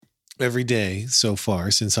every day so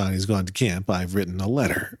far since Ani's gone to camp, I've written a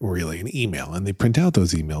letter, or really an email, and they print out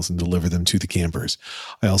those emails and deliver them to the campers.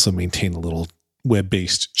 I also maintain a little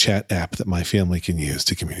web-based chat app that my family can use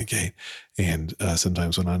to communicate. And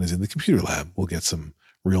sometimes when Ani's in the computer lab, we'll get some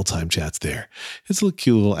real-time chats there. It's a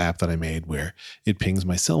cute little app that I made where it pings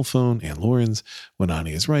my cell phone and Lauren's when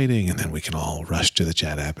Ani is writing, and then we can all rush to the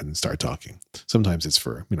chat app and start talking. Sometimes it's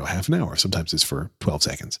for, half an hour. Sometimes it's for 12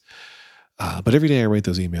 seconds. But every day I write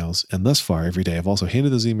those emails, and thus far every day I've also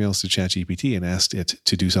handed those emails to ChatGPT and asked it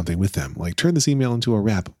to do something with them, like turn this email into a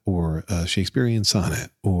rap or a Shakespearean sonnet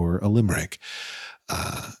or a limerick.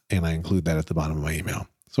 And I include that at the bottom of my email.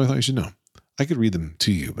 So I thought you should know. I could read them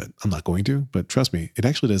to you, but I'm not going to. But trust me, it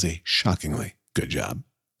actually does a shockingly good job,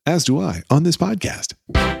 as do I on this podcast.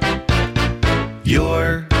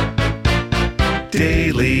 Your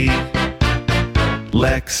Daily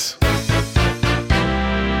Lex.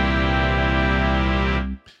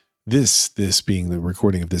 This being the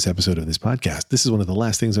recording of this episode of this podcast, this is one of the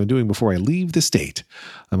last things I'm doing before I leave the state.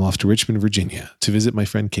 I'm off to Richmond, Virginia to visit my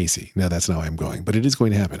friend Casey. Now, that's not how I'm going, but it is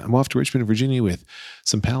going to happen. I'm off to Richmond, Virginia with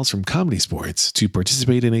some pals from Comedy Sports to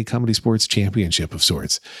participate in a Comedy Sports championship of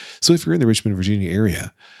sorts. So if you're in the Richmond, Virginia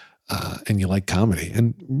area and you like comedy,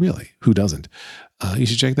 and really, who doesn't? You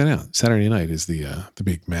should check that out. Saturday night is the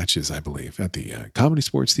big matches, I believe, at the Comedy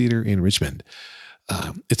Sports Theater in Richmond.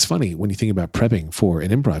 It's funny when you think about prepping for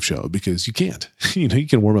an improv show because you can't. You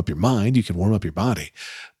can warm up your mind, you can warm up your body,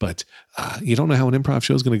 but you don't know how an improv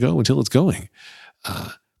show is going to go until it's going.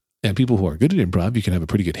 And people who are good at improv, you can have a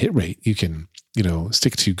pretty good hit rate. You can,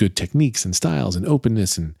 stick to good techniques and styles and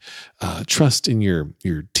openness and trust in your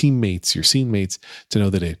teammates, your scene mates to know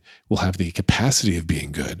that it will have the capacity of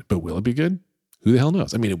being good. But will it be good? Who the hell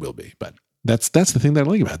knows? I mean, it will be, but that's the thing that I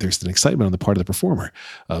like about it. There's an excitement on the part of the performer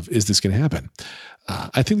of, is this going to happen?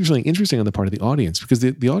 I think there's something interesting on the part of the audience because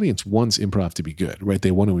the audience wants improv to be good, right?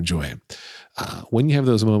 They want to enjoy it. When you have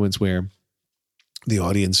those moments where the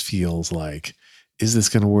audience feels like, is this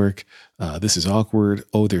going to work? This is awkward.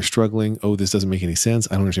 Oh, they're struggling. Oh, this doesn't make any sense.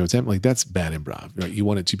 I don't understand what's happening. Like, that's bad improv, right? You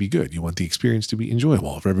want it to be good. You want the experience to be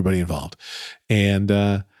enjoyable for everybody involved.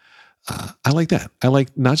 And I like that. I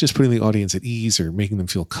like not just putting the audience at ease or making them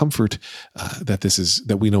feel comfort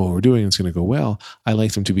that we know what we're doing and it's going to go well. I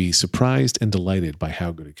like them to be surprised and delighted by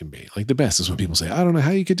how good it can be. Like the best is when people say, I don't know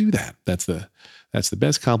how you could do that. That's the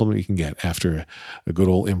best compliment you can get after a good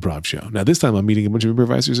old improv show. Now, this time I'm meeting a bunch of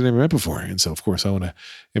improvisers I've never met before. And so, of course, I want to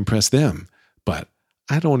impress them. But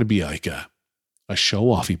I don't want to be like a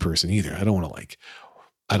show-offy person either. I don't want to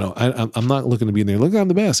I'm not looking to be in there, look, I'm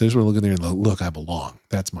the best. I just want to look in there and look, I belong.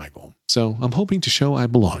 That's my goal. So I'm hoping to show I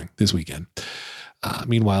belong this weekend.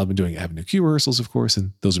 Meanwhile, I've been doing Avenue Q rehearsals, of course,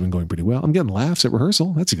 and those have been going pretty well. I'm getting laughs at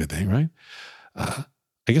rehearsal. That's a good thing, right?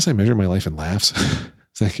 I guess I measure my life in laughs.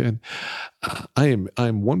 Is that good? I'm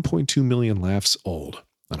 1.2 million laughs old.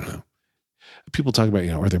 I don't know. People talk about,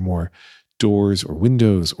 are there more doors or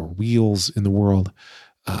windows or wheels in the world?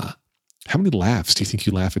 How many laughs do you think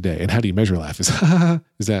you laugh a day? And how do you measure a laugh? Is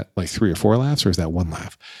that like 3 or 4 laughs or is that 1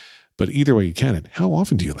 laugh? But either way you count it, how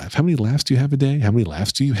often do you laugh? How many laughs do you have a day? How many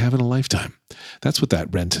laughs do you have in a lifetime? That's what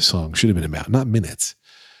that Rent song should have been about, not minutes.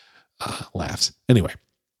 Laughs. Anyway,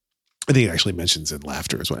 I think it actually mentions in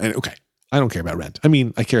laughter as well. And okay, I don't care about Rent. I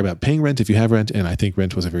mean, I care about paying rent if you have rent, and I think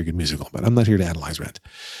Rent was a very good musical, but I'm not here to analyze Rent.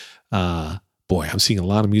 Boy, I'm seeing a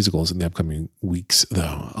lot of musicals in the upcoming weeks,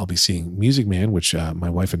 though. I'll be seeing Music Man, which my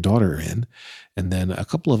wife and daughter are in. And then a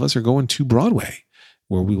couple of us are going to Broadway,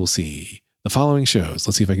 where we will see the following shows.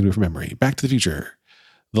 Let's see if I can do it from memory. Back to the Future,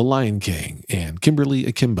 The Lion King, and Kimberly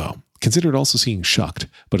Akimbo. Considered also seeing Shucked.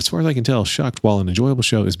 But as far as I can tell, Shucked, while an enjoyable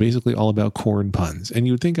show, is basically all about corn puns. And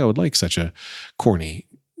you would think I would like such a corny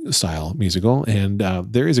style musical. And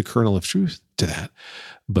there is a kernel of truth to that.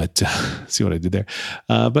 But see what I did there?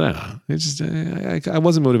 But I don't know. It's just I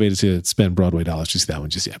wasn't motivated to spend Broadway dollars to see that one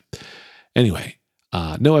just yet. Anyway,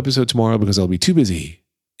 no episode tomorrow because I'll be too busy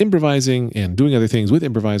improvising and doing other things with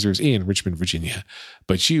improvisers in Richmond, Virginia.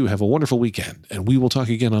 But you have a wonderful weekend, and we will talk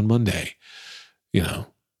again on Monday.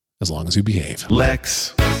 As long as you behave.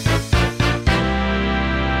 Lex.